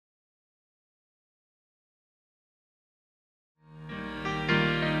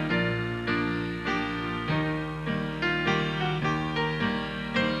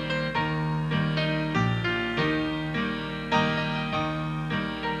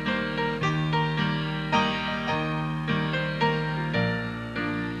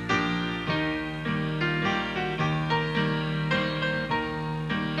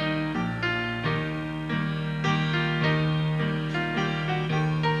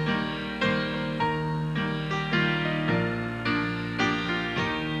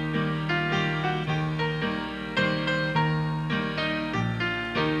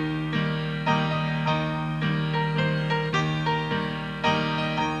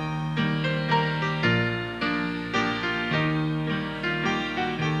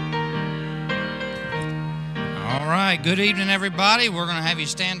right, good evening, everybody. We're going to have you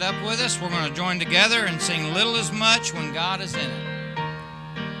stand up with us. We're going to join together and sing Little as Much When God is in it.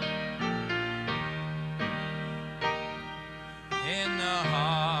 In the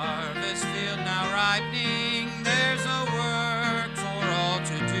harvest field now ripening, there's a work for all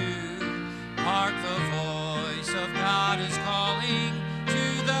to do. Hark, the voice of God is calling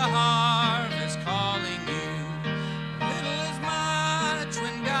to the harvest, calling you. Little is much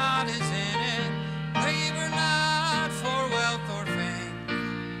when God is in it. Labor not for wealth or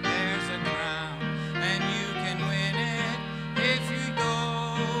fame. There's a crown and you can win it if you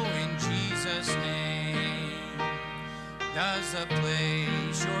go in Jesus' name. Does the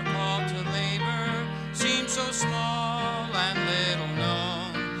place you're called to labor seem so small and little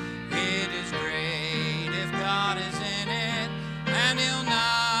known? It is great if God is in it, and He'll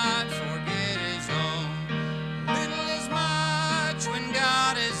not forget His own. Little is much when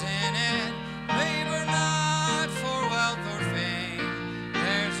God is in it. Labor not for wealth or fame.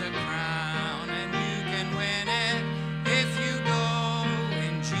 There's a crown and you can win it if you go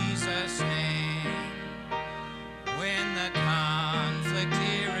in Jesus' name. When the conflict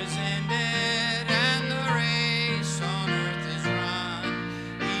here is ended and the race on earth is run,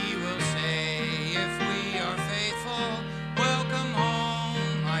 He will say, if we are faithful, welcome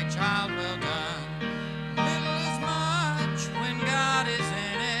home, my child, well done. Little is much when God is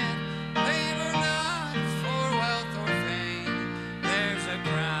in it. Labor not for wealth or fame. There's a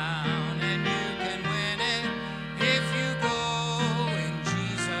crown and you can win it if you go in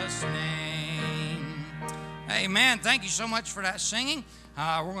Jesus' name. Amen. Thank you so much for that singing.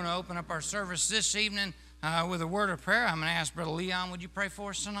 We're going to open up our service this evening with a word of prayer. I'm going to ask Brother Leon, would you pray for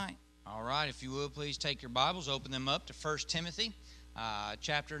us tonight? All right. If you will, please take your Bibles, open them up to 1 Timothy,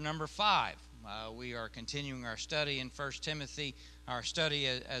 chapter number 5. We are continuing our study in 1 Timothy. Our study,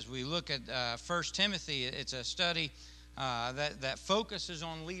 as we look at 1 Timothy, it's a study that focuses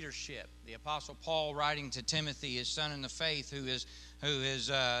on leadership. The Apostle Paul, writing to Timothy, his son in the faith, who is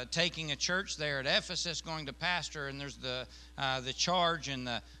taking a church there at Ephesus, going to pastor, and there's the charge and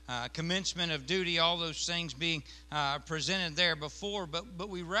the commencement of duty, all those things being presented there before. But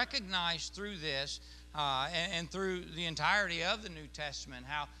we recognize through this and through the entirety of the New Testament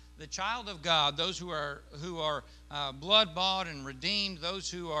how the child of God, those who are blood-bought and redeemed, those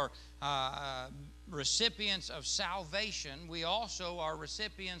who are recipients of salvation, we also are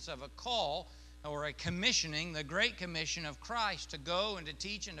recipients of a call or a commissioning, the Great Commission of Christ, to go and to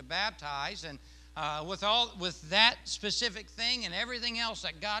teach and to baptize. And with that specific thing and everything else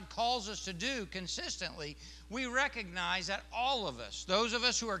that God calls us to do consistently, we recognize that all of us, those of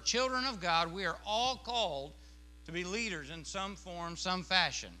us who are children of God, we are all called to be leaders in some form, some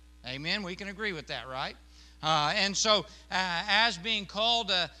fashion. Amen? We can agree with that, right? And so as being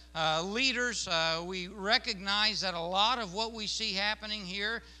called leaders, we recognize that a lot of what we see happening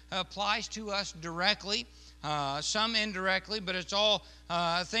here applies to us directly, some indirectly, but it's all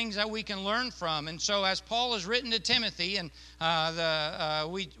things that we can learn from. And so as Paul has written to Timothy, and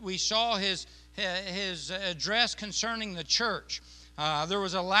we saw his address concerning the church. There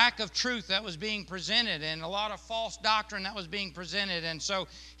was a lack of truth that was being presented and a lot of false doctrine that was being presented. And so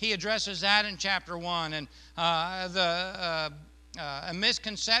he addresses that in chapter 1. And a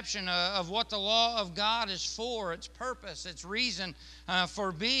misconception of what the law of God is for, its purpose, its reason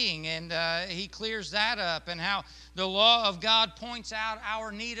for being. And he clears that up, and how the law of God points out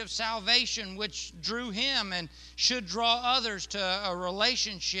our need of salvation, which drew him and should draw others to a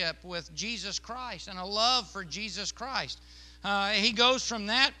relationship with Jesus Christ and a love for Jesus Christ. He goes from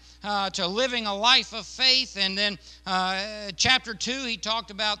that to living a life of faith. And then chapter 2, he talked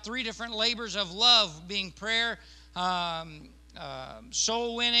about 3 different labors of love, being prayer,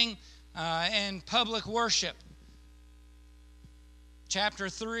 soul winning, and public worship. Chapter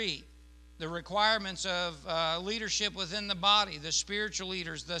 3, the requirements of leadership within the body, the spiritual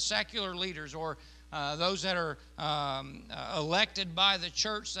leaders, the secular leaders, or those that are elected by the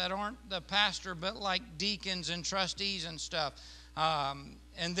church that aren't the pastor, but like deacons and trustees and stuff.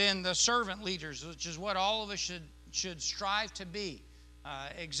 And then the servant leaders, which is what all of us should strive to be.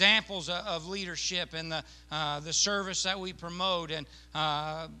 Examples of leadership in the service that we promote, and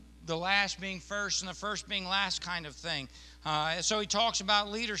the last being first and the first being last kind of thing. So he talks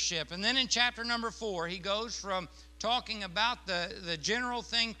about leadership. And then in chapter number 4, he goes from talking about the general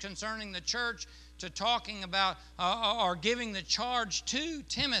thing concerning the church to talking about or giving the charge to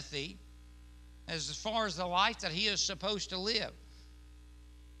Timothy as far as the life that he is supposed to live.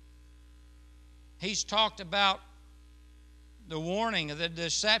 He's talked about the warning, the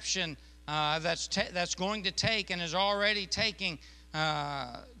deception that's going to take and is already taking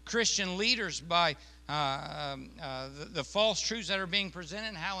Christian leaders by the false truths that are being presented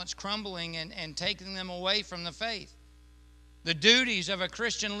and how it's crumbling and taking them away from the faith. The duties of a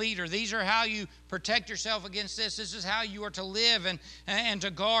Christian leader. These are how you protect yourself against this. This is how you are to live and to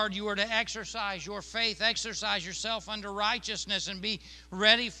guard. You are to exercise your faith, exercise yourself under righteousness, and be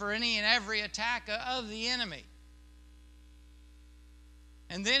ready for any and every attack of the enemy.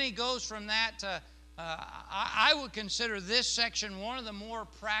 And then he goes from that to, I would consider this section one of the more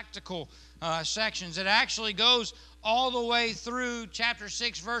practical sections. It actually goes all the way through chapter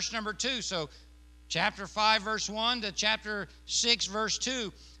 6, verse number 2. So chapter 5, verse 1 to chapter 6, verse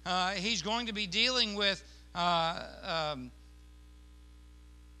 2, he's going to be dealing with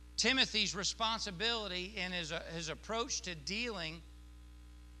Timothy's responsibility in his approach to dealing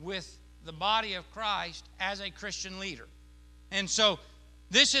with the body of Christ as a Christian leader. And so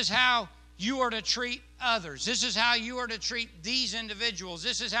this is how you are to treat others. This is how you are to treat these individuals.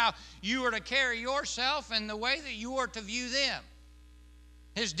 This is how you are to carry yourself and the way that you are to view them.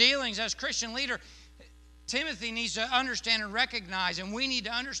 His dealings as Christian leader, Timothy needs to understand and recognize, and we need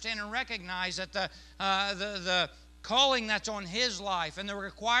to understand and recognize that the calling that's on his life and the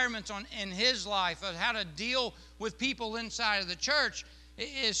requirements in his life of how to deal with people inside of the church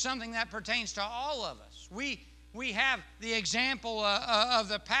is something that pertains to all of us. We have the example of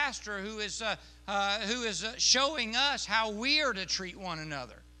the pastor who is showing us how we are to treat one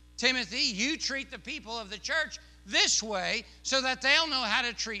another. Timothy, you treat the people of the church this way so that they'll know how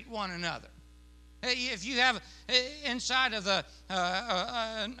to treat one another. If you have inside of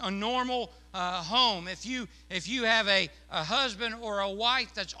a normal home, if you have a husband or a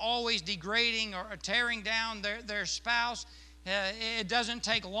wife that's always degrading or tearing down their spouse, it doesn't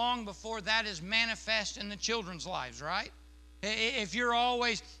take long before that is manifest in the children's lives, right? If you're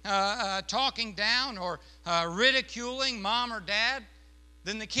always talking down or ridiculing mom or dad,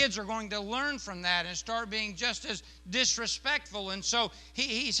 then the kids are going to learn from that and start being just as disrespectful. And so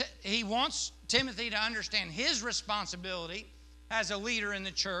he wants Timothy to understand his responsibility as a leader in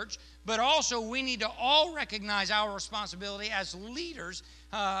the church, but also we need to all recognize our responsibility as leaders,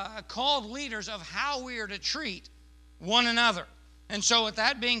 called leaders, of how we are to treat one another. And so with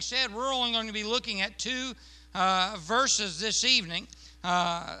that being said, we're only going to be looking at two verses this evening,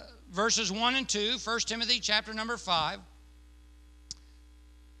 verses 1 and 2, 1 Timothy chapter number 5.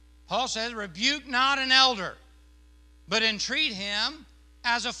 Paul says, rebuke not an elder, but entreat him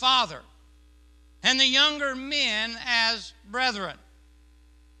as a father, and the younger men as brethren,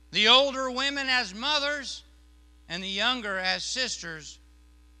 the older women as mothers, and the younger as sisters,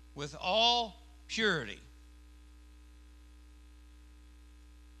 with all purity.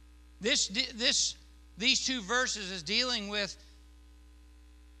 These two verses is dealing with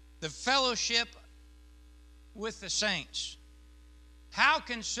the fellowship with the saints. How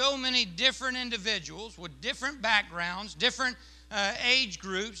can so many different individuals with different backgrounds, different age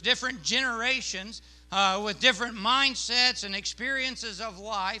groups, different generations, with different mindsets and experiences of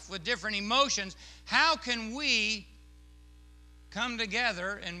life, with different emotions, how can we come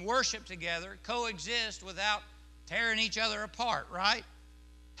together and worship together, coexist without tearing each other apart, right?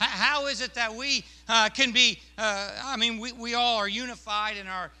 How is it that we can be, we all are unified in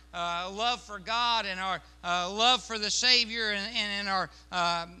our love for God and our love for the Savior and in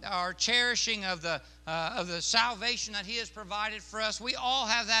our cherishing of the salvation that He has provided for us. We all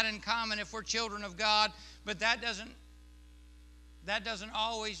have that in common if we're children of God, but that doesn't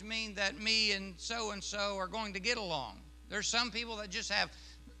always mean that me and so are going to get along. There's some people that just have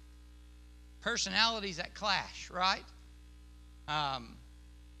personalities that clash, right?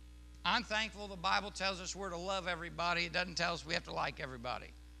 I'm thankful the Bible tells us we're to love everybody. It doesn't tell us we have to like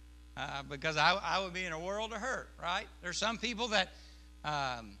everybody. Because I would be in a world of hurt, right? There's some people that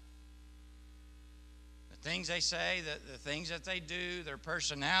the things they say, the things that they do, their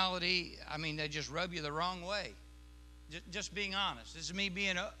personality, they just rub you the wrong way. Just being honest. This is me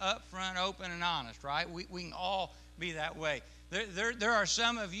being upfront, open, and honest, right? We can all be that way. There are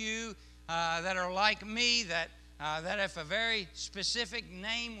some of you that are like me that if a very specific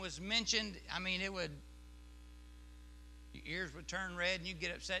name was mentioned, your ears would turn red and you'd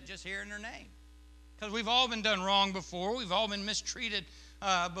get upset just hearing their name. Because we've all been done wrong before. We've all been mistreated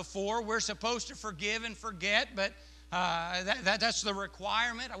before. We're supposed to forgive and forget, but that's the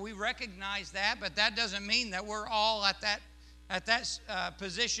requirement. We recognize that, but that doesn't mean that we're all at that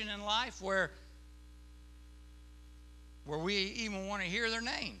position in life where we even want to hear their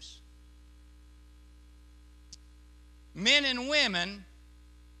names. Men and women,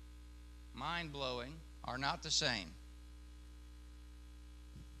 mind-blowing, are not the same.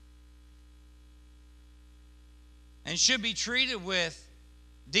 And should be treated with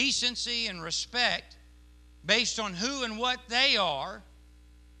decency and respect based on who and what they are.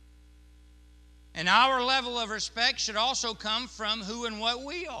 And our level of respect should also come from who and what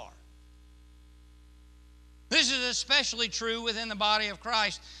we are. This is especially true within the body of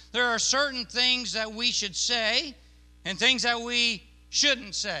Christ. There are certain things that we should say and things that we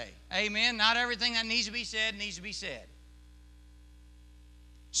shouldn't say. Amen? Not everything that needs to be said needs to be said.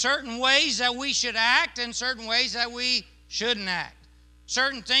 Certain ways that we should act and certain ways that we shouldn't act.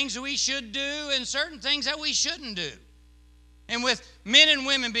 Certain things that we should do and certain things that we shouldn't do. And with men and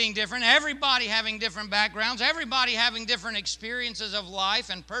women being different, everybody having different backgrounds, everybody having different experiences of life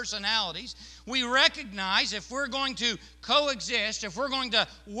and personalities, we recognize if we're going to coexist, if we're going to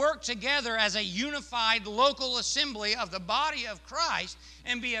work together as a unified local assembly of the body of Christ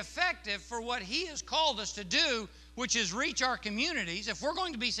and be effective for what He has called us to do, which is reach our communities, if we're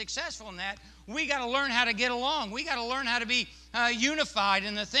going to be successful in that, we got to learn how to get along. We got to learn how to be unified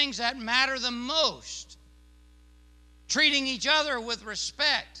in the things that matter the most. Treating each other with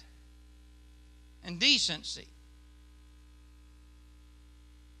respect and decency.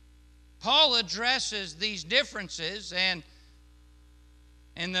 Paul addresses these differences and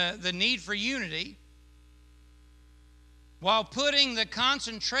the need for unity while putting the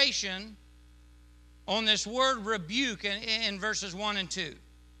concentration on this word rebuke in verses 1 and 2.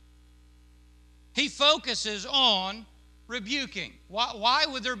 He focuses on rebuking. Why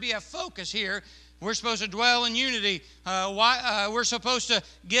would there be a focus here? We're supposed to dwell in unity. We're supposed to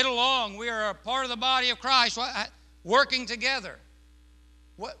get along. We are a part of the body of Christ, working together.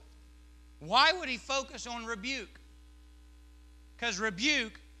 Why would he focus on rebuke? Because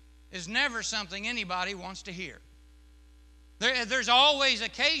rebuke is never something anybody wants to hear. There's always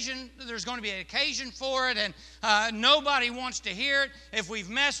occasion. There's going to be an occasion for it, and nobody wants to hear it. If we've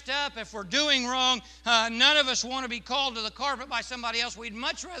messed up, if we're doing wrong, none of us want to be called to the carpet by somebody else. We'd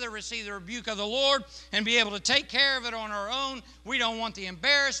much rather receive the rebuke of the Lord and be able to take care of it on our own. We don't want the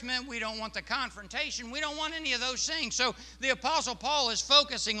embarrassment. We don't want the confrontation. We don't want any of those things. So the Apostle Paul is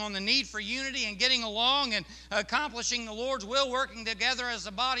focusing on the need for unity and getting along and accomplishing the Lord's will, working together as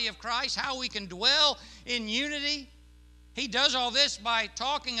the body of Christ, how we can dwell in unity. He does all this by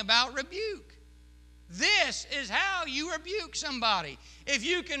talking about rebuke. This is how you rebuke somebody. If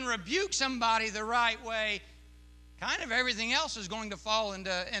you can rebuke somebody the right way, kind of everything else is going to fall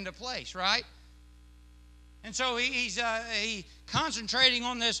into place, right? And so he's concentrating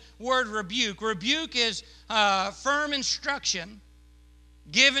on this word rebuke. Rebuke is firm instruction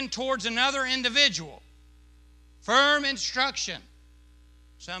given towards another individual. Firm instruction.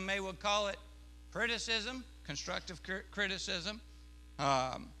 Some would call it criticism. Constructive criticism.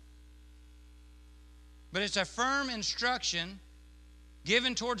 But it's a firm instruction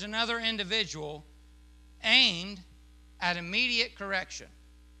given towards another individual aimed at immediate correction.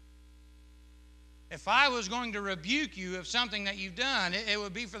 If I was going to rebuke you of something that you've done, it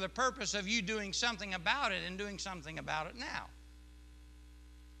would be for the purpose of you doing something about it and doing something about it now.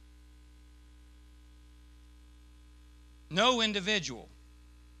 No individual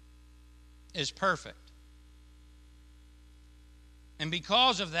is perfect. And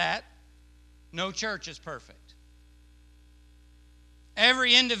because of that, no church is perfect.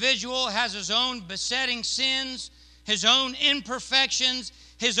 Every individual has his own besetting sins, his own imperfections,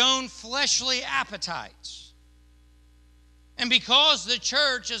 his own fleshly appetites. And because the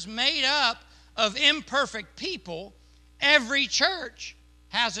church is made up of imperfect people, every church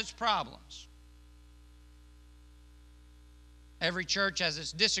has its problems. Every church has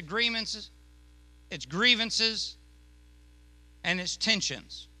its disagreements, its grievances, and its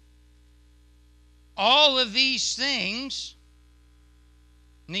tensions. All of these things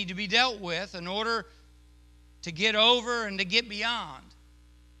need to be dealt with in order to get over and to get beyond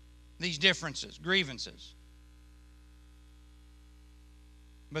these differences, grievances.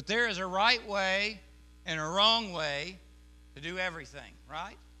 But there is a right way and a wrong way to do everything,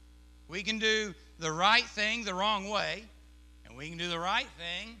 right? We can do the right thing the wrong way, and we can do the right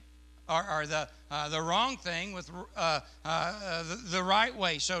thing or the wrong thing with the right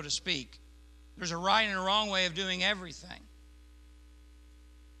way, so to speak. There's a right and a wrong way of doing everything.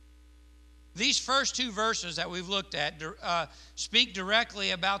 These first two verses that we've looked at speak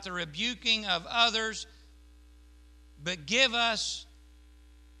directly about the rebuking of others, but give us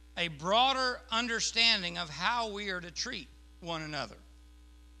a broader understanding of how we are to treat one another.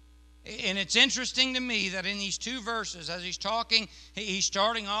 And it's interesting to me that in these two verses, as he's talking, he's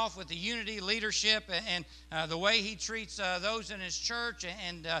starting off with the unity, leadership, and the way he treats those in his church,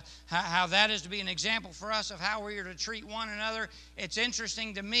 and how that is to be an example for us of how we are to treat one another. It's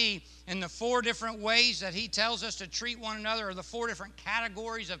interesting to me in the four different ways that he tells us to treat one another, or the four different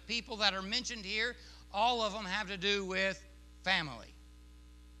categories of people that are mentioned here. All of them have to do with family.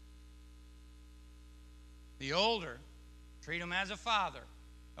 The older, treat them as a father.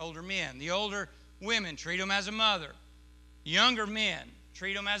 Older men. The older women, treat them as a mother. Younger men,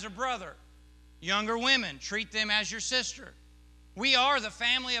 treat them as a brother. Younger women, treat them as your sister. We are the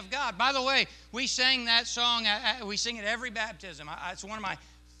family of God. By the way, we sang that song, we sing it every baptism. It's one of my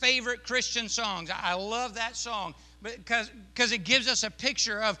favorite Christian songs. I love that song because it gives us a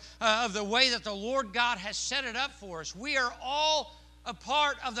picture of the way that the Lord God has set it up for us. We are all a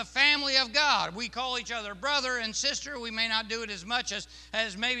part of the family of God. We call each other brother and sister. We may not do it as much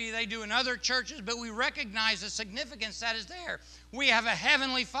as maybe they do in other churches, but we recognize the significance that is there. We have a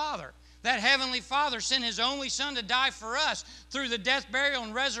heavenly Father. That heavenly Father sent His only Son to die for us through the death, burial,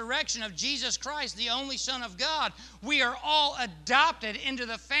 and resurrection of Jesus Christ, the only Son of God. We are all adopted into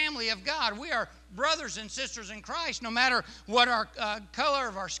the family of God. We are brothers and sisters in Christ, no matter what our color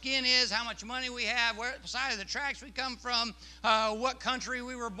of our skin is, how much money we have, where side of the tracks we come from, what country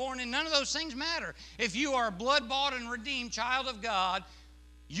we were born in. None of those things matter. If you are a blood-bought and redeemed child of God,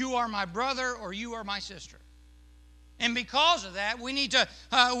 you are my brother or you are my sister. And because of that, we need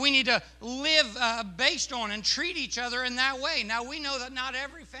to live based on and treat each other in that way. Now, we know that not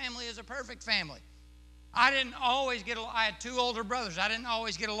every family is a perfect family. I had two older brothers. I didn't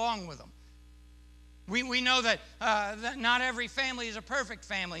always get along with them. We know that not every family is a perfect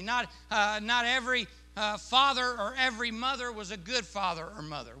family. Not every father or every mother was a good father or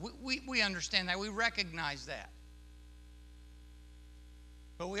mother. We understand that. We recognize that.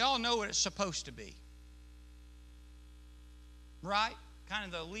 But we all know what it's supposed to be. Right? Kind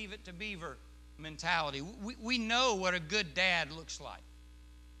of the leave it to Beaver mentality. We know what a good dad looks like.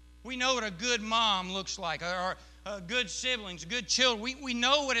 We know what a good mom looks like, or good siblings, good children. We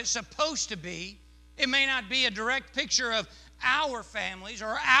know what it's supposed to be. It may not be a direct picture of our families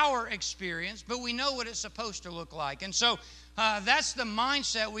or our experience, but we know what it's supposed to look like. And so that's the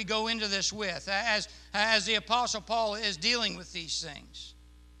mindset we go into this with as the Apostle Paul is dealing with these things.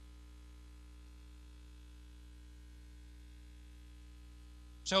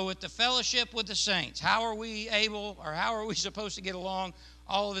 So with the fellowship with the saints, how are we supposed to get along,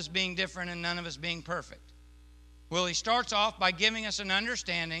 all of us being different and none of us being perfect? Well, he starts off by giving us an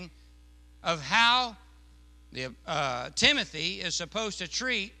understanding of how Timothy is supposed to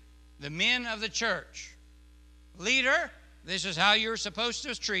treat the men of the church. Leader, this is how you're supposed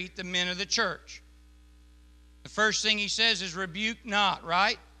to treat the men of the church. The first thing he says is rebuke not,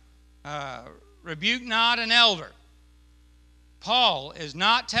 right? Rebuke not an elder. Paul is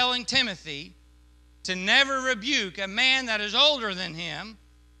not telling Timothy to never rebuke a man that is older than him.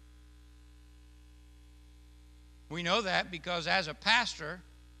 We know that because as a pastor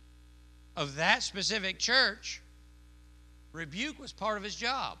of that specific church, rebuke was part of his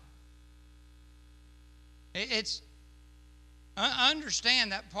job.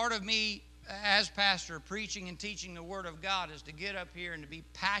 Understand that part of me as pastor preaching and teaching the Word of God is to get up here and to be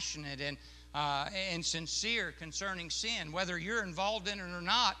passionate and sincere concerning sin. Whether you're involved in it or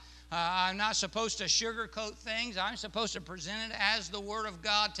not, I'm not supposed to sugarcoat things. I'm supposed to present it as the Word of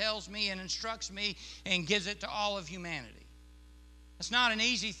God tells me and instructs me and gives it to all of humanity. It's not an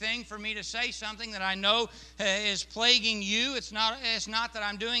easy thing for me to say something that I know is plaguing you. It's not that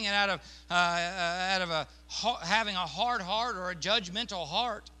I'm doing it out of having a hard heart or a judgmental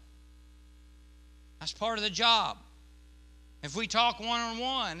heart. That's part of the job. If we talk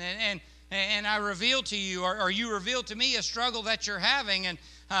one-on-one and I reveal to you or you reveal to me a struggle that you're having and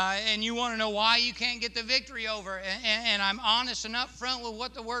you want to know why you can't get the victory over it, and I'm honest and upfront with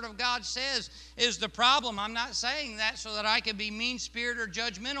what the Word of God says is the problem. I'm not saying that so that I can be mean-spirited or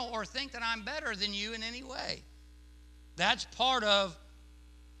judgmental or think that I'm better than you in any way. That's part of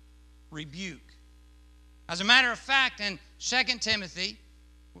rebuke. As a matter of fact, in 2 Timothy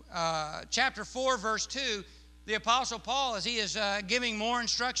chapter 4, verse 2, the Apostle Paul, as he is giving more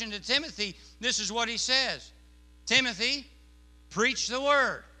instruction to Timothy, this is what he says. Timothy, preach the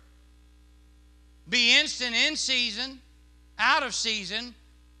word. Be instant in season, out of season,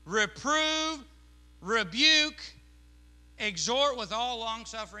 reprove, rebuke, exhort with all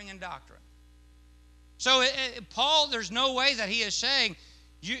long-suffering and doctrine. So Paul, there's no way that he is saying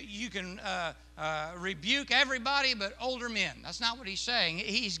you can rebuke everybody but older men. That's not what he's saying.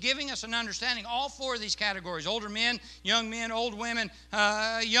 He's giving us an understanding. All four of these categories, older men, old women,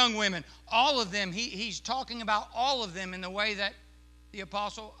 young women, all of them, he's talking about all of them in the way that the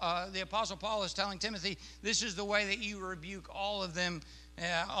Apostle Paul is telling Timothy, this is the way that you rebuke all of them,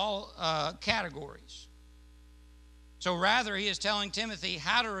 all categories. So rather, he is telling Timothy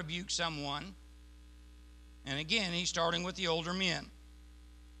how to rebuke someone. And again, he's starting with the older men.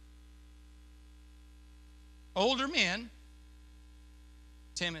 Older men,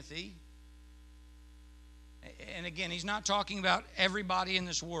 Timothy, and again, he's not talking about everybody in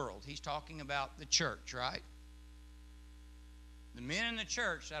this world. He's talking about the church, right? The men in the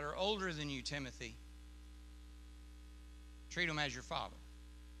church that are older than you, Timothy, treat them as your father.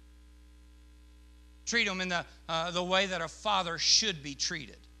 Treat them in the way that a father should be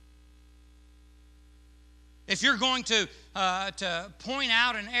treated. If you're going to point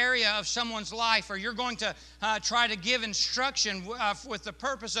out an area of someone's life, or you're going to try to give instruction with the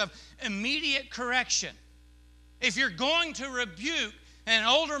purpose of immediate correction, if you're going to rebuke an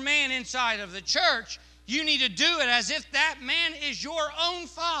older man inside of the church, you need to do it as if that man is your own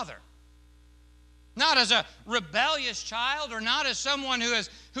father. Not as a rebellious child, or not as someone who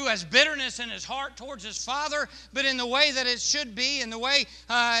has bitterness in his heart towards his father, but in the way that it should be, in the way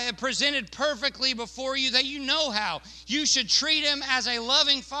presented perfectly before you, that you know how. You should treat him as a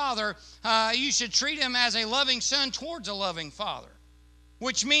loving father. You should treat him as a loving son towards a loving father,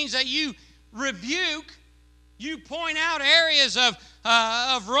 which means that you rebuke, you point out areas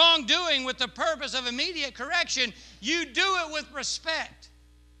of wrongdoing with the purpose of immediate correction. You do it with respect.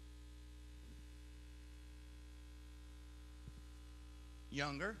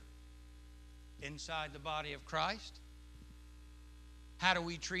 Younger, inside the body of Christ. How do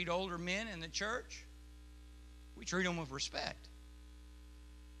we treat older men in the church? We treat them with respect.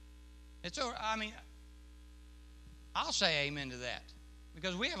 I'll say amen to that.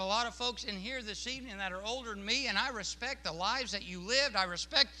 Because we have a lot of folks in here this evening that are older than me, and I respect the lives that you lived. I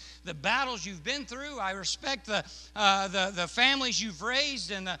respect the battles you've been through. I respect the families you've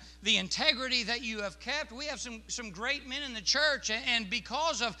raised and the integrity that you have kept. We have some great men in the church, and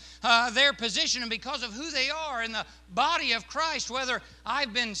because of their position and because of who they are in the body of Christ, whether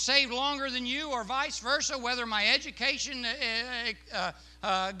I've been saved longer than you or vice versa, whether my education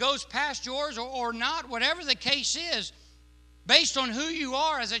goes past yours or not, whatever the case is, based on who you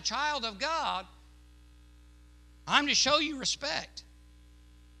are as a child of God, I'm to show you respect.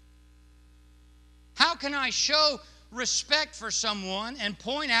 How can I show respect for someone and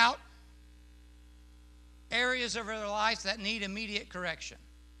point out areas of their life that need immediate correction?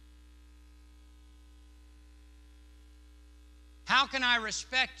 How can I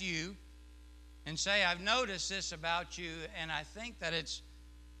respect you and say, I've noticed this about you, and I think that it's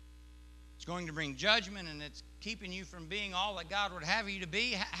going to bring judgment, and it's keeping you from being all that God would have you to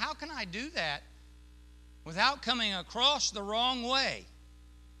be? How can I do that without coming across the wrong way?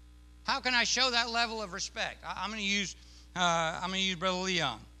 How can I show that level of respect? I'm going to use Brother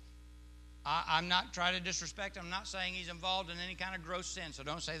Leon. I'm not trying to disrespect him. I'm not saying he's involved in any kind of gross sin, so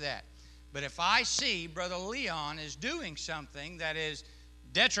don't say that. But if I see Brother Leon is doing something that is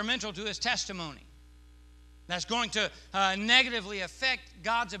detrimental to his testimony, that's going to negatively affect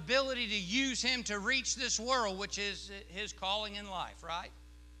God's ability to use him to reach this world, which is his calling in life, right?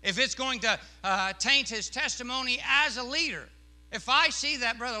 If it's going to taint his testimony as a leader, if I see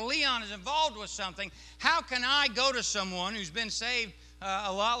that Brother Leon is involved with something, how can I go to someone who's been saved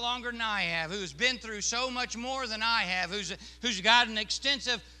a lot longer than I have, who's been through so much more than I have, who's got an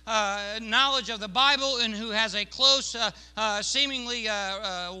extensive knowledge of the Bible, and who has a close, seemingly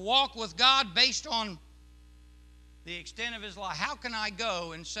walk with God based on the extent of his life? How can I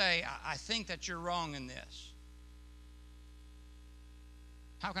go and say, I think that you're wrong in this?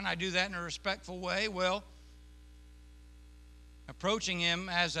 How can I do that in a respectful way? Well, approaching him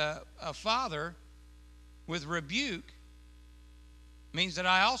as a father with rebuke means that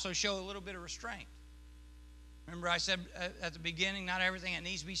I also show a little bit of restraint. Remember I said at the beginning, not everything that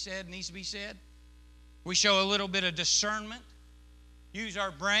needs to be said needs to be said. We show a little bit of discernment, use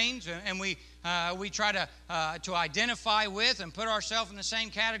our brains, and we try to identify with and put ourselves in the same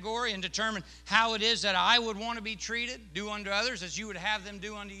category and determine how it is that I would want to be treated, do unto others as you would have them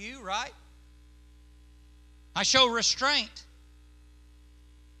do unto you, right? I show restraint.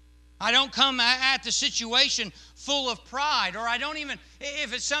 I don't come at the situation full of pride, or I don't even,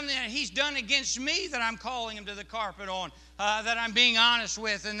 if it's something that he's done against me that I'm calling him to the carpet on, that I'm being honest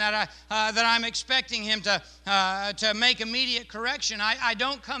with, and that I'm expecting him to make immediate correction. I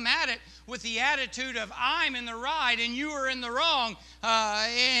don't come at it with the attitude of I'm in the right and you are in the wrong,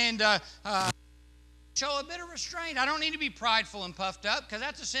 Show a bit of restraint. I don't need to be prideful and puffed up because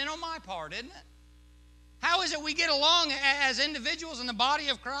that's a sin on my part, isn't it? How is it we get along as individuals in the body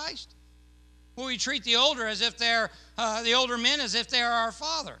of Christ? Well, we treat the older as if they're the older men as if they are our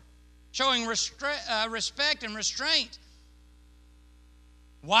father, showing respect and restraint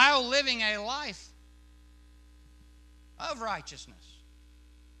while living a life of righteousness.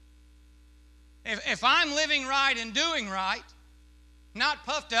 If I'm living right and doing right, not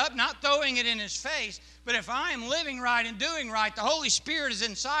puffed up, not throwing it in his face, but if I am living right and doing right, the Holy Spirit is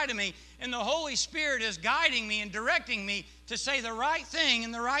inside of me, and the Holy Spirit is guiding me and directing me to say the right thing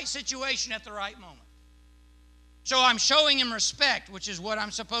in the right situation at the right moment. So I'm showing him respect, which is what I'm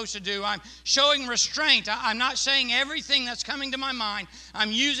supposed to do. I'm showing restraint. I'm not saying everything that's coming to my mind.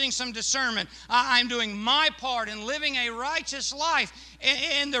 I'm using some discernment. I'm doing my part in living a righteous life.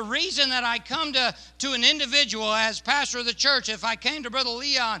 And the reason that I come to an individual as pastor of the church, if I came to Brother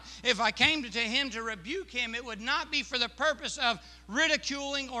Leon, if I came to him to rebuke him, it would not be for the purpose of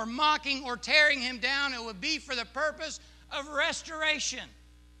ridiculing or mocking or tearing him down. It would be for the purpose of restoration.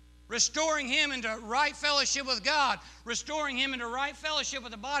 Restoring him into right fellowship with God, restoring him into right fellowship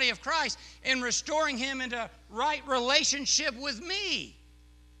with the body of Christ, and restoring him into right relationship with me.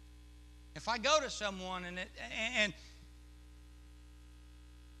 If I go to someone and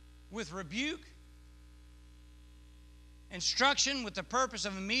with rebuke, instruction with the purpose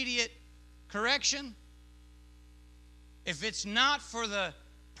of immediate correction, if it's not for the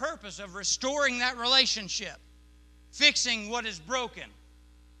purpose of restoring that relationship, fixing what is broken,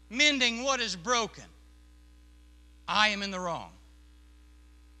 mending what is broken, I am in the wrong.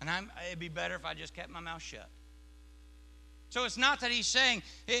 And it'd be better if I just kept my mouth shut. So it's not that he's saying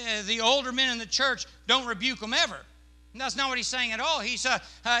the older men in the church don't rebuke them ever. That's not what he's saying at all. He's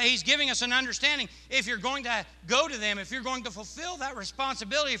giving us an understanding. If you're going to go to them, if you're going to fulfill that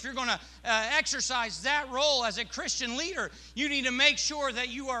responsibility, if you're going to exercise that role as a Christian leader, you need to make sure that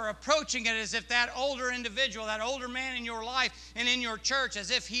you are approaching it as if that older individual, that older man in your life and in your church,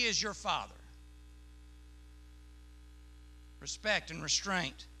 as if he is your father. Respect and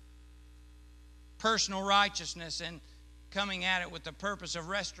restraint. Personal righteousness and coming at it with the purpose of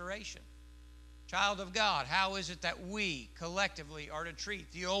restoration. Child of God, how is it that we collectively are to treat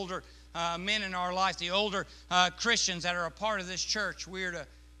the older men in our life, the older Christians that are a part of this church? We are to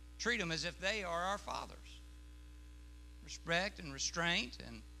treat them as if they are our fathers. Respect and restraint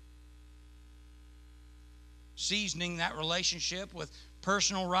and seasoning that relationship with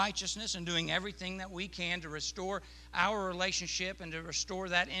personal righteousness and doing everything that we can to restore our relationship and to restore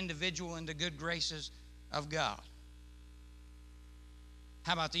that individual into good graces of God.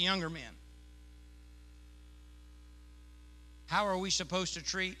 How about the younger men? How are we supposed to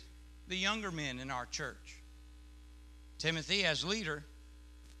treat the younger men in our church? Timothy, as leader,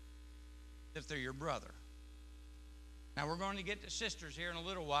 if they're your brother. Now we're going to get to sisters here in a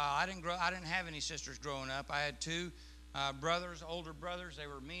little while. I didn't have any sisters growing up. I had two brothers, older brothers. They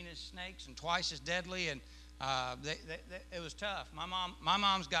were mean as snakes and twice as deadly, and it was tough. My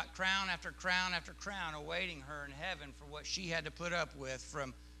mom's got crown after crown after crown awaiting her in heaven for what she had to put up with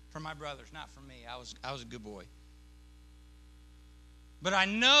from my brothers, not from me. I was a good boy. But I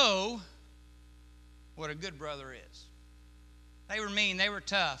know what a good brother is. They were mean, they were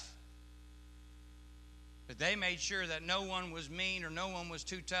tough. But they made sure that no one was mean or no one was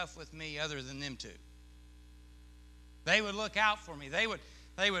too tough with me other than them two. They would look out for me. They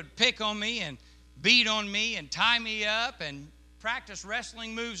would pick on me and beat on me and tie me up and practice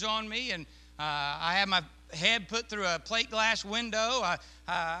wrestling moves on me. And I had my head put through a plate glass window.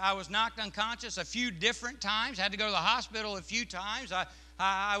 I was knocked unconscious a few different times. Had to go to the hospital a few times.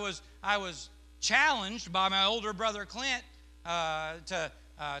 I was challenged by my older brother Clint to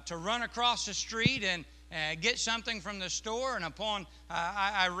run across the street and get something from the store. And upon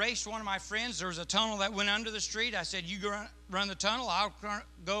I raced one of my friends. There was a tunnel that went under the street. I said, "You go run the tunnel. I'll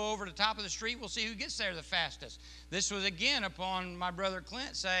go over the top of the street. We'll see who gets there the fastest." This was again upon my brother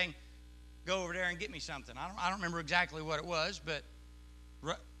Clint saying, "Go over there and get me something." I don't remember exactly what it was, but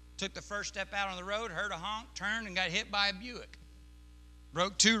took the first step out on the road, heard a honk, turned, and got hit by a Buick.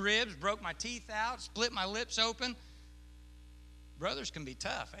 Broke 2 ribs, broke my teeth out, split my lips open. Brothers can be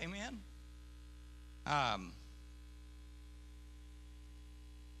tough, amen?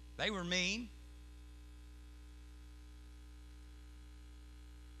 They were mean.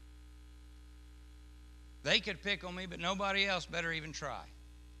 They could pick on me, but nobody else better even try.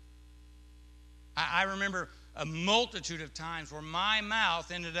 I remember a multitude of times where my mouth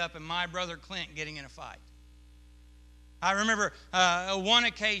ended up in my brother Clint getting in a fight. I remember one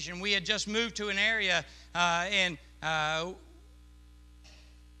occasion we had just moved to an area and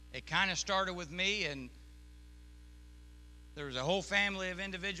It kind of started with me, and there was a whole family of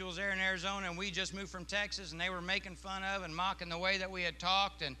individuals there in Arizona, and we just moved from Texas, and they were making fun of and mocking the way that we had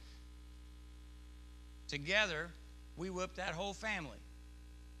talked, and together we whooped that whole family.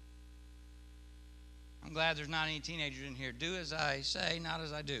 I'm glad there's not any teenagers in here. Do as I say, not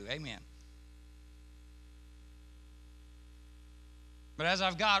as I do. Amen. But as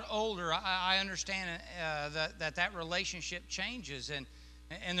I've got older, I understand that relationship changes,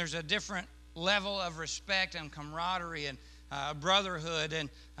 and there's a different level of respect and camaraderie and brotherhood and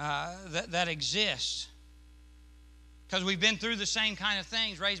that exists. Because we've been through the same kind of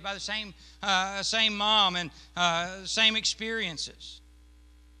things, raised by the same mom and same experiences.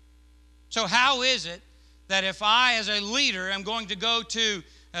 So how is it that if I, as a leader, am going to go to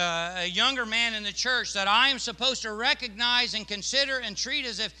a younger man in the church that I am supposed to recognize and consider and treat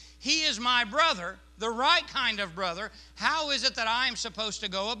as if he is my brother, the right kind of brother, how is it that I am supposed to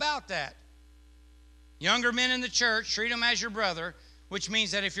go about that? Younger men in the church, treat them as your brother, which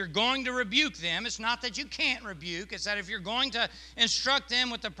means that if you're going to rebuke them, it's not that you can't rebuke, it's that if you're going to instruct them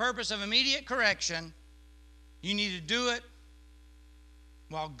with the purpose of immediate correction, you need to do it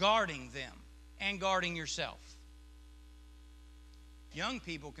while guarding them and guarding yourself. Young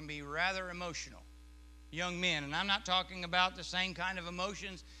people can be rather emotional, young men, and I'm not talking about the same kind of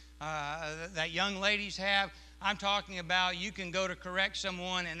emotions that young ladies have. I'm talking about you can go to correct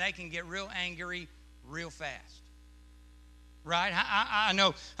someone and they can get real angry real fast. Right? I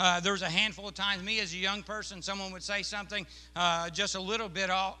know there was a handful of times, me as a young person, someone would say something just a little bit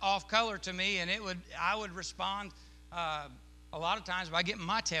off color to me, and I would respond a lot of times by getting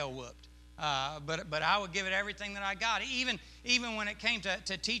my tail whooped. But I would give it everything that I got. Even when it came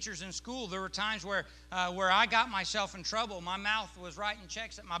to teachers in school, there were times where I got myself in trouble. My mouth was writing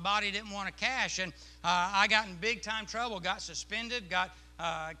checks that my body didn't want to cash, and I got in big time trouble. Got suspended. Got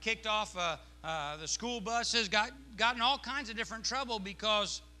kicked off the school buses. Got in all kinds of different trouble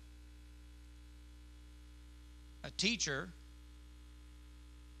because a teacher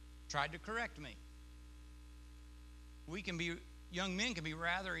tried to correct me. Young men can be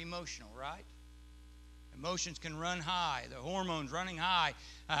rather emotional, right? Emotions can run high. The hormones running high.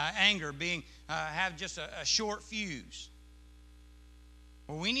 Anger have just a short fuse.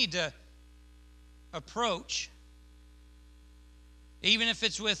 Well, we need to approach, even if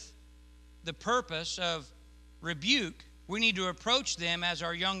it's with the purpose of rebuke, we need to approach them as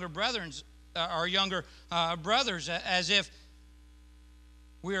our younger brothers, as if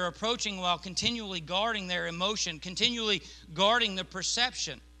we are approaching while continually guarding their emotion, continually guarding the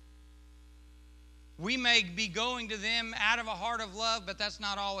perception. We may be going to them out of a heart of love, but that's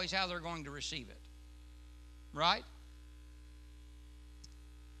not always how they're going to receive it. Right?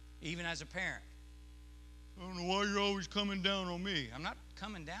 Even as a parent. I don't know why you're always coming down on me. I'm not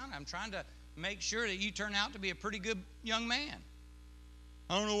coming down. I'm trying to make sure that you turn out to be a pretty good young man.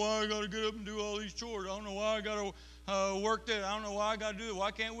 I don't know why I got to get up and do all these chores. I don't know why I got to work that. I don't know why I got to do it.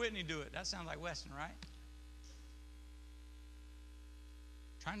 Why can't Whitney do it? That sounds like Weston, right?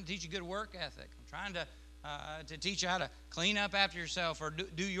 I'm trying to teach you good work ethic. I'm trying to teach you how to clean up after yourself or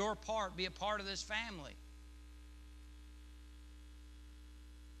do your part, be a part of this family.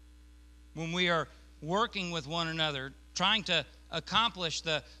 When we are working with one another, trying to accomplish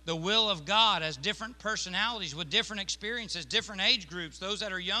the will of God as different personalities with different experiences, different age groups, those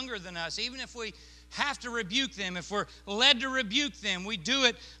that are younger than us, even if we have to rebuke them, if we're led to rebuke them, we do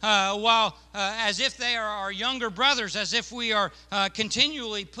it while as if they are our younger brothers, as if we are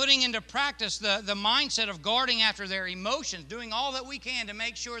continually putting into practice the mindset of guarding after their emotions, doing all that we can to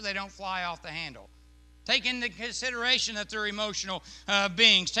make sure they don't fly off the handle. Take into consideration that they're emotional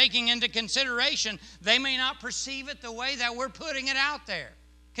beings. Taking into consideration they may not perceive it the way that we're putting it out there.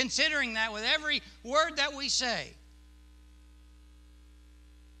 Considering that with every word that we say.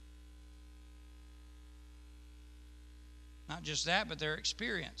 Not just that, but their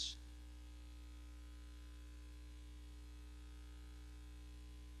experience.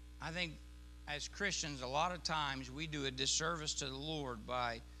 I think as Christians, a lot of times we do a disservice to the Lord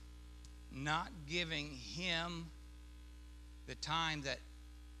by not giving Him the time that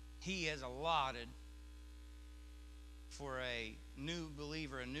He has allotted for a new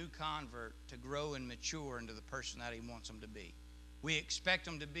believer, a new convert to grow and mature into the person that He wants them to be. We expect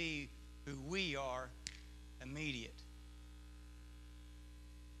them to be who we are immediate.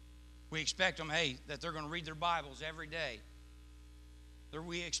 We expect them, that they're going to read their Bibles every day.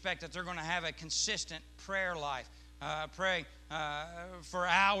 We expect that they're going to have a consistent prayer life. Praying for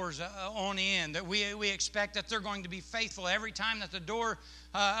hours on end. That we expect that they're going to be faithful every time that the door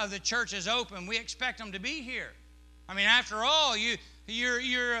of the church is open. We expect them to be here. I mean, after all,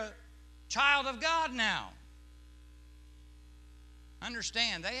 you're a child of God now.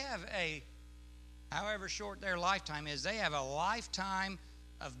 Understand, they have however short their lifetime is, they have a lifetime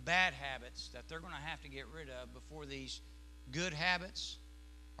of bad habits that they're going to have to get rid of before these good habits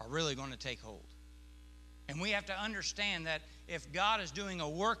are really going to take hold. And we have to understand that if God is doing a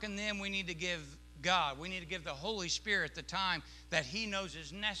work in them, we need to give the Holy Spirit the time that He knows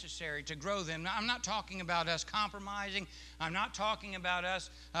is necessary to grow them. Now, I'm not talking about us compromising. I'm not talking about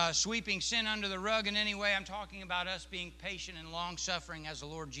us sweeping sin under the rug in any way. I'm talking about us being patient and long-suffering as the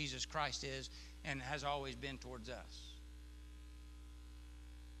Lord Jesus Christ is and has always been towards us.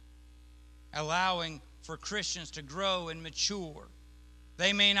 Allowing for Christians to grow and mature.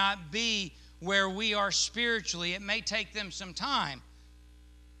 They may not be where we are spiritually. It may take them some time.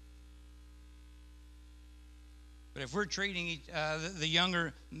 But if we're treating the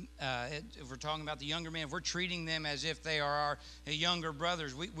younger, if we're talking about the younger men, if we're treating them as if they are our younger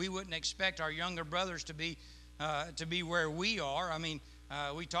brothers, we wouldn't expect our younger brothers to be where we are. I mean,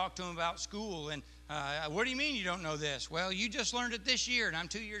 we talk to them about school, and what do you mean you don't know this? Well, you just learned it this year, and I'm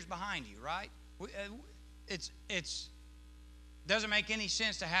 2 years behind you, right? It's doesn't make any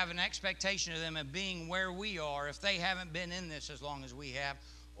sense to have an expectation of them of being where we are if they haven't been in this as long as we have,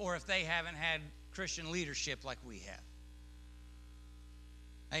 or if they haven't had Christian leadership like we have.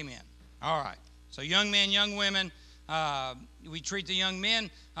 Amen. All right. So young men, young women, we treat the young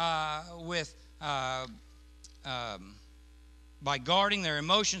men by guarding their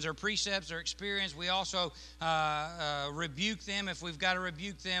emotions, their precepts, their experience. We also rebuke them if we've got to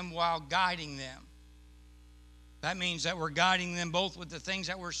rebuke them while guiding them. That means that we're guiding them both with the things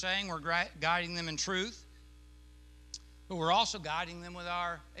that we're saying. We're guiding them in truth. But we're also guiding them with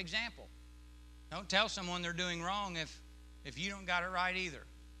our example. Don't tell someone they're doing wrong if you don't got it right either.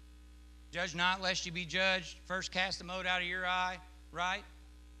 Judge not lest you be judged. First cast the mote out of your eye, right?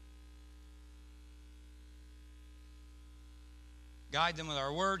 Guide them with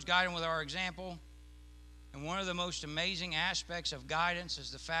our words, guide them with our example. And one of the most amazing aspects of guidance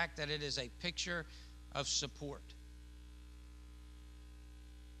is the fact that it is a picture of support.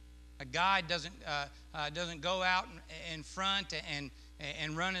 A guide doesn't go out in front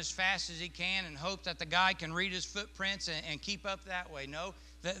and run as fast as he can and hope that the guide can read his footprints and keep up that way. No,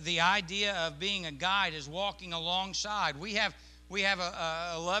 the idea of being a guide is walking alongside. We have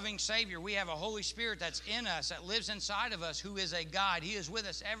a loving Savior. We have a Holy Spirit that's in us, that lives inside of us, who is a guide. He is with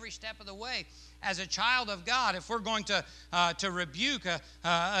us every step of the way. As a child of God, if we're going to rebuke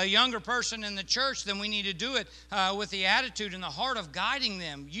a younger person in the church, then we need to do it with the attitude and the heart of guiding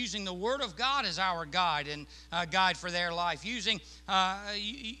them, using the Word of God as our guide and guide for their life, using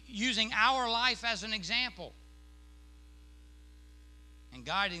our life as an example, and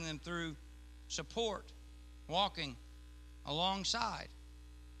guiding them through support, walking alongside.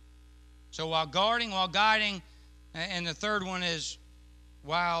 So while guiding, and the third one is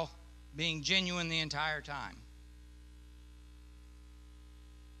while being genuine the entire time.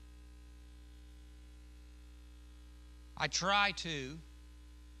 I try to,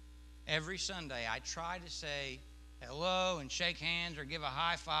 every Sunday, I try to say hello and shake hands or give a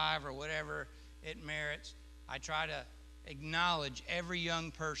high five or whatever it merits. I try to acknowledge every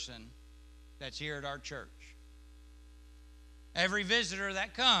young person that's here at our church. Every visitor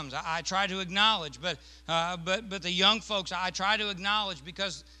that comes, I try to acknowledge. But the young folks, I try to acknowledge,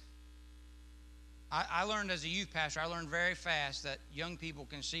 because I learned as a youth pastor, I learned very fast that young people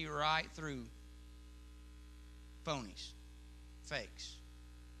can see right through phonies, fakes.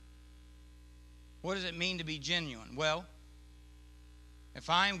 What does it mean to be genuine? Well, if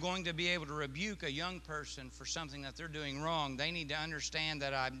I'm going to be able to rebuke a young person for something that they're doing wrong, they need to understand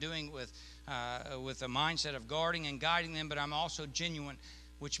that I'm doing it with a mindset of guarding and guiding them, but I'm also genuine,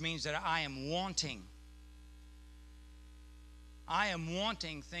 which means that I am wanting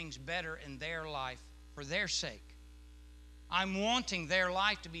things better in their life for their sake. I'm wanting their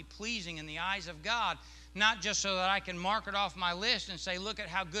life to be pleasing in the eyes of God, not just so that I can mark it off my list and say, look at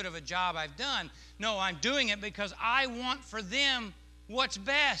how good of a job I've done. No, I'm doing it because I want for them what's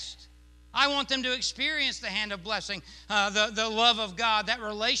best. I want them to experience the hand of blessing, the love of God, that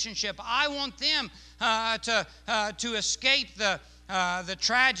relationship. I want them to escape the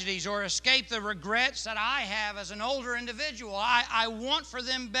tragedies or escape the regrets that I have as an older individual. I want for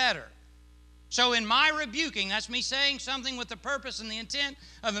them better. So in my rebuking, that's me saying something with the purpose and the intent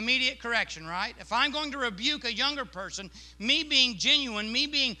of immediate correction, right? If I'm going to rebuke a younger person, me being genuine, me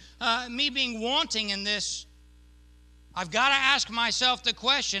being wanting in this, I've got to ask myself the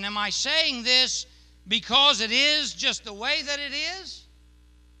question, am I saying this because it is just the way that it is?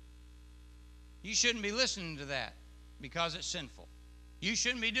 You shouldn't be listening to that. because it's sinful. You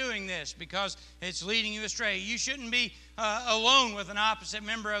shouldn't be doing this because it's leading you astray. You shouldn't be alone with an opposite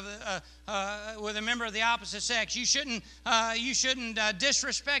member of with a member of the opposite sex. You shouldn't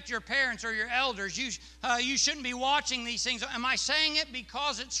disrespect your parents or your elders. You shouldn't be watching these things. Am I saying it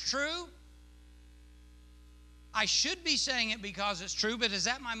because it's true? I should be saying it because it's true, but is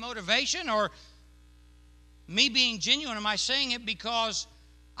that my motivation? Or me being genuine, am I saying it because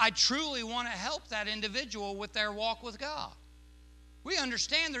I truly want to help that individual with their walk with God? We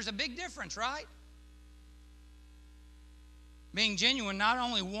understand there's a big difference, right? Being genuine, not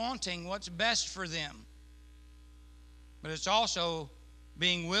only wanting what's best for them, but it's also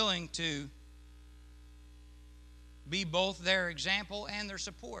being willing to be both their example and their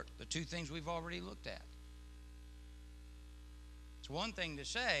support, the two things we've already looked at. It's one thing to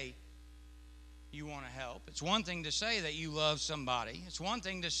say you want to help. It's one thing to say that you love somebody. It's one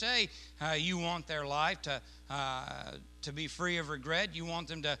thing to say you want their life to be free of regret. You want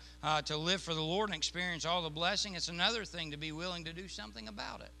them to live for the Lord and experience all the blessing. It's another thing to be willing to do something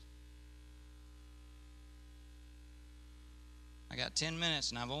about it. I got 10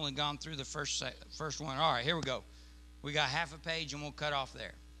 minutes, and I've only gone through the first one. All right, here we go. We got half a page, and we'll cut off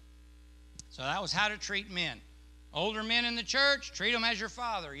there. So that was how to treat men. Older men in the church, treat them as your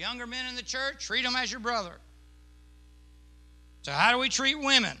father. Younger men in the church, treat them as your brother. So how do we treat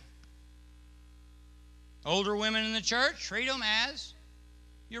women? Older women in the church, treat them as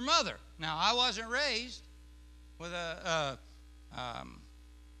your mother. Now, I wasn't raised with I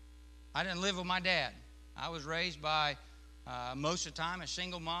didn't live with my dad. I was raised by, most of the time, a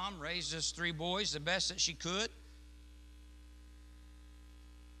single mom, raised us 3 boys the best that she could.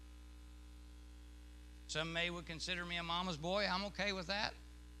 Some would consider me a mama's boy. I'm okay with that.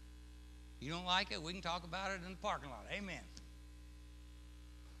 You don't like it, we can talk about it in the parking lot. Amen.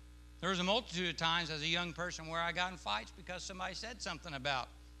 There was a multitude of times as a young person where I got in fights because somebody said something about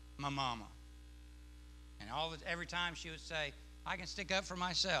my mama. And every time she would say, I can stick up for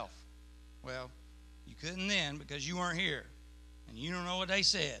myself. Well, you couldn't then because you weren't here. And you don't know what they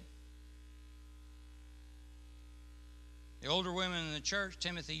said. The older women in the church,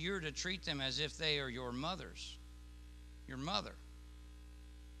 Timothy, you're to treat them as if they are your mothers. Your mother.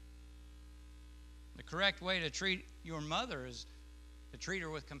 The correct way to treat your mother is to treat her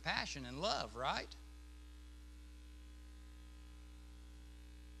with compassion and love, right?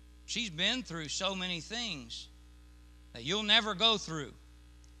 She's been through so many things that you'll never go through.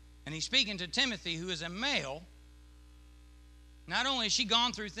 And he's speaking to Timothy, who is a male. Not only has she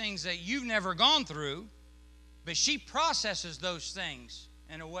gone through things that you've never gone through, but she processes those things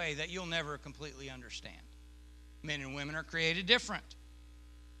in a way that you'll never completely understand. Men and women are created different.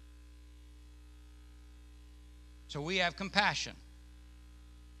 So we have compassion.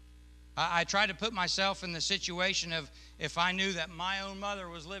 I try to put myself in the situation of if I knew that my own mother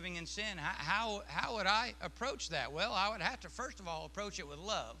was living in sin, how would I approach that? Well, I would have to, first of all, approach it with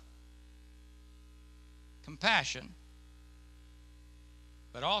love, compassion,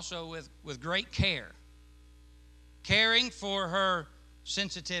 but also with great care. Caring for her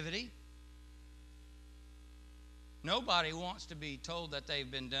sensitivity. Nobody wants to be told that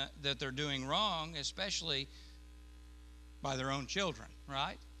that they're doing wrong, especially by their own children,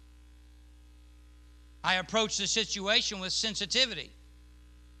 right? I approach the situation with sensitivity.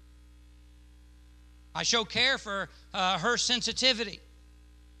 I show care for her sensitivity.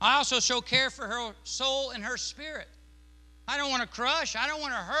 I also show care for her soul and her spirit. I don't want to crush. I don't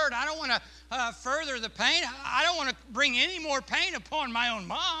want to hurt. I don't want to further the pain. I don't want to bring any more pain upon my own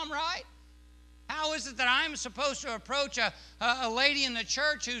mom, right? How is it that I'm supposed to approach a lady in the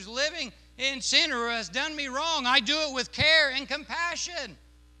church who's living in sin or has done me wrong? I do it with care and compassion,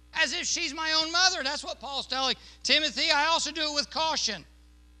 as if she's my own mother. That's what Paul's telling Timothy. I also do it with caution.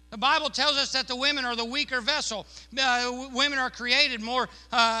 The Bible tells us that the women are the weaker vessel. Women are created more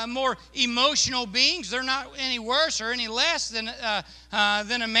emotional beings. They're not any worse or any less than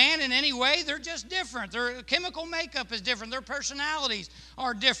a man in any way. They're just different. Their chemical makeup is different. Their personalities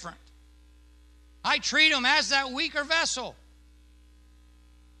are different. I treat them as that weaker vessel.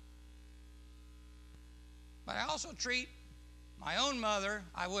 But I also treat my own mother.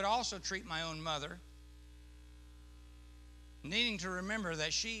 I would also treat my own mother, needing to remember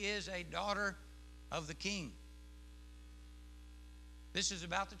that she is a daughter of the King. This is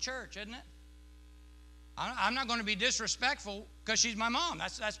about the church, isn't it? I'm not going to be disrespectful because she's my mom.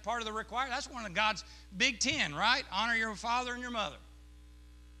 That's part of the requirement. That's one of God's big 10, right? Honor your father and your mother.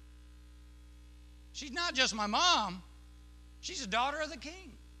 She's not just my mom. She's a daughter of the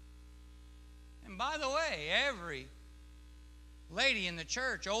King. And by the way, every lady in the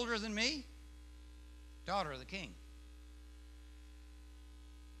church older than me, daughter of the King.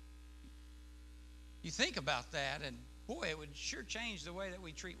 You think about that, and boy, it would sure change the way that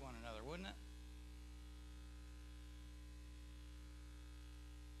we treat one another, wouldn't it?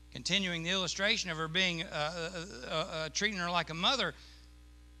 Continuing the illustration of her being treating her like a mother,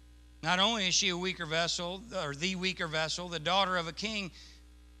 not only is she a weaker vessel, or the weaker vessel, the daughter of a king,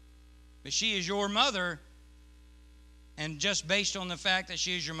 but she is your mother, and just based on the fact that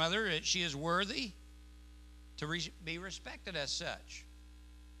she is your mother, she is worthy to be respected as such.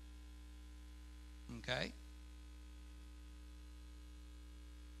 Okay?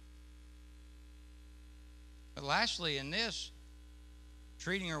 But lastly, in this,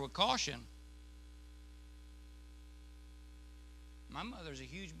 treating her with caution, my mother's a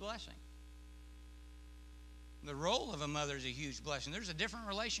huge blessing. The role of a mother is a huge blessing. There's a different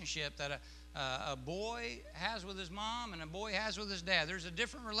relationship that a boy has with his mom and a boy has with his dad. There's a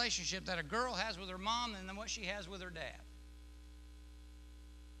different relationship that a girl has with her mom than what she has with her dad.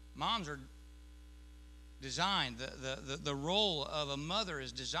 Moms are designed, the role of a mother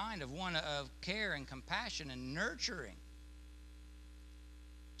is designed of one of care and compassion and nurturing.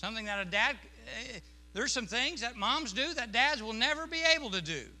 Something that a dad, there's some things that moms do that dads will never be able to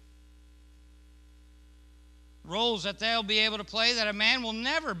do. Roles that they'll be able to play that a man will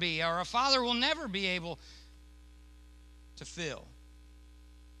never be, or a father will never be able to fill.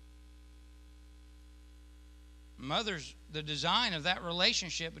 Mother's, the design of that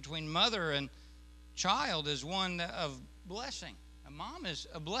relationship between mother and child is one of blessing. A mom is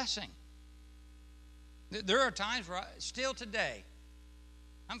a blessing. There are times where, still today,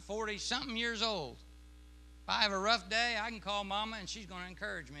 I'm 40-something years old. If I have a rough day, I can call Mama and she's going to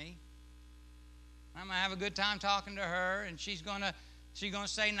encourage me. I'm going to have a good time talking to her, and she's going to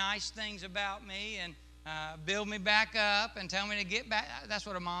say nice things about me and build me back up and tell me to get back. That's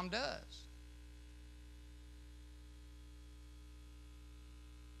what a mom does.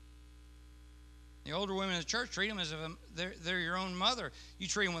 The older women in the church treat them as if they're your own mother. You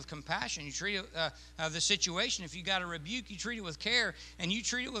treat them with compassion. You treat the situation. If you got a rebuke, you treat it with care, and you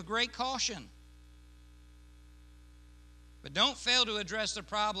treat it with great caution. But don't fail to address the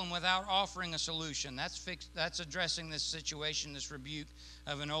problem without offering a solution. That's addressing this situation, this rebuke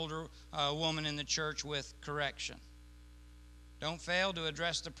of an older woman in the church with correction. Don't fail to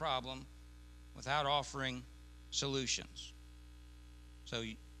address the problem without offering solutions. So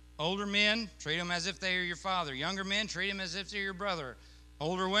older men, treat them as if they are your father. Younger men, treat them as if they're your brother.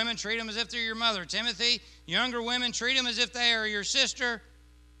 Older women, treat them as if they're your mother. Timothy, younger women, treat them as if they are your sister.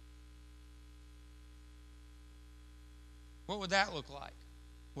 What would that look like?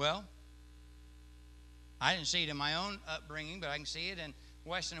 Well, I didn't see it in my own upbringing, but I can see it in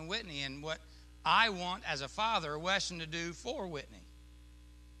Weston and Whitney, and what I want as a father Weston to do for Whitney.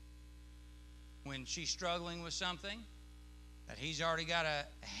 When she's struggling with something that he's already got a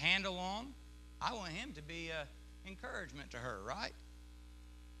handle on, I want him to be an encouragement to her, right?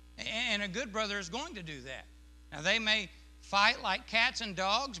 And a good brother is going to do that. Now, they may fight like cats and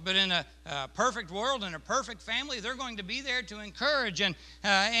dogs, but in a perfect world, in a perfect family, they're going to be there to encourage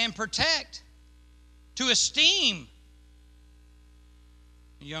and protect, to esteem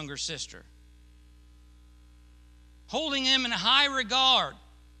a younger sister. Holding them in high regard,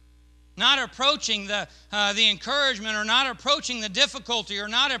 not approaching the encouragement, or not approaching the difficulty, or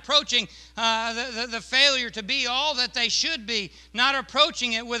not approaching the failure to be all that they should be, not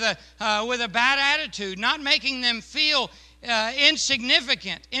approaching it with a bad attitude, not making them feel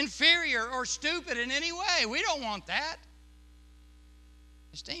insignificant, inferior, or stupid in any way. We don't want that.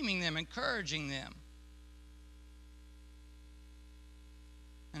 Esteeming them, encouraging them,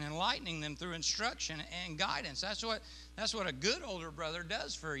 and enlightening them through instruction and guidance. That's what a good older brother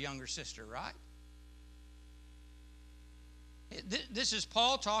does for a younger sister, right? This is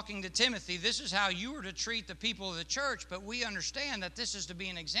Paul talking to Timothy. This is how you are to treat the people of the church, but we understand that this is to be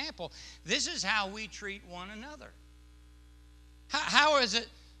an example. This is how we treat one another. How is it,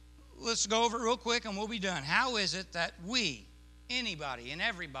 let's go over it real quick and we'll be done. How is it that we, anybody and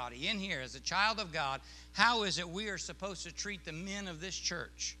everybody in here as a child of God, how is it we are supposed to treat the men of this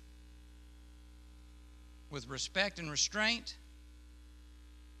church? With respect and restraint.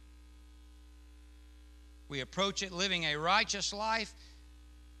 We approach it living a righteous life,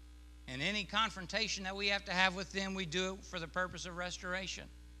 and any confrontation that we have to have with them, we do it for the purpose of restoration.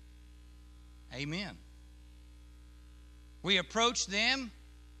 Amen. We approach them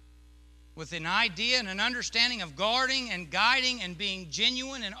with an idea and an understanding of guarding and guiding and being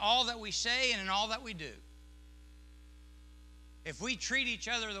genuine in all that we say and in all that we do. If we treat each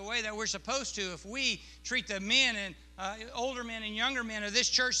other the way that we're supposed to, if we treat the men and older men and younger men of this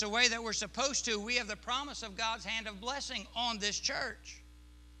church the way that we're supposed to, we have the promise of God's hand of blessing on this church.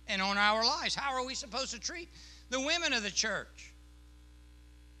 and on our lives. How are we supposed to treat the women of the church?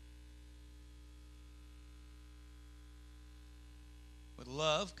 With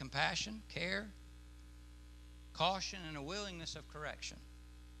love, compassion, care, caution, and a willingness of correction.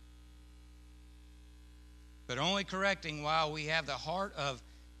 But only correcting while we have the heart of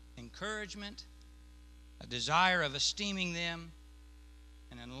encouragement, a desire of esteeming them,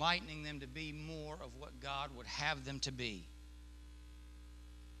 and enlightening them to be more of what God would have them to be.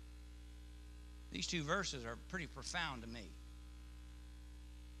 These two verses are pretty profound to me.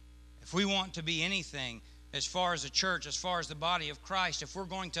 If we want to be anything as far as a church, as far as the body of Christ, if we're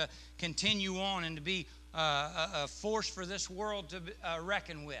going to continue on and to be a force for this world to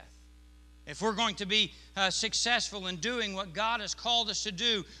reckon with, if we're going to be successful in doing what God has called us to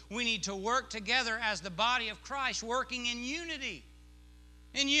do, we need to work together as the body of Christ, working in unity,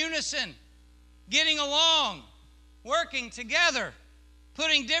 in unison, getting along, working together,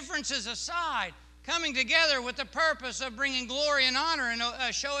 putting differences aside, coming together with the purpose of bringing glory and honor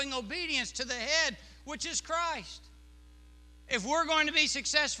and showing obedience to the head, which is Christ. If we're going to be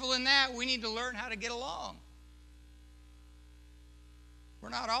successful in that, we need to learn how to get along. We're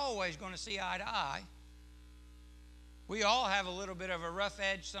not always going to see eye to eye. We all have a little bit of a rough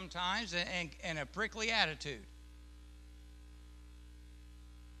edge sometimes and a prickly attitude.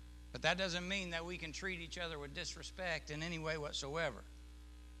 But that doesn't mean that we can treat each other with disrespect in any way whatsoever.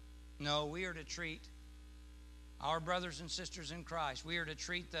 No, we are to treat our brothers and sisters in Christ. We are to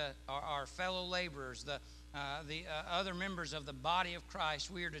treat our fellow laborers, the other members of the body of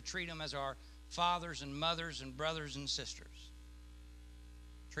Christ. We are to treat them as our fathers and mothers and brothers and sisters.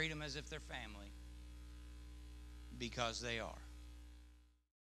 Treat them as if they're family, because they are.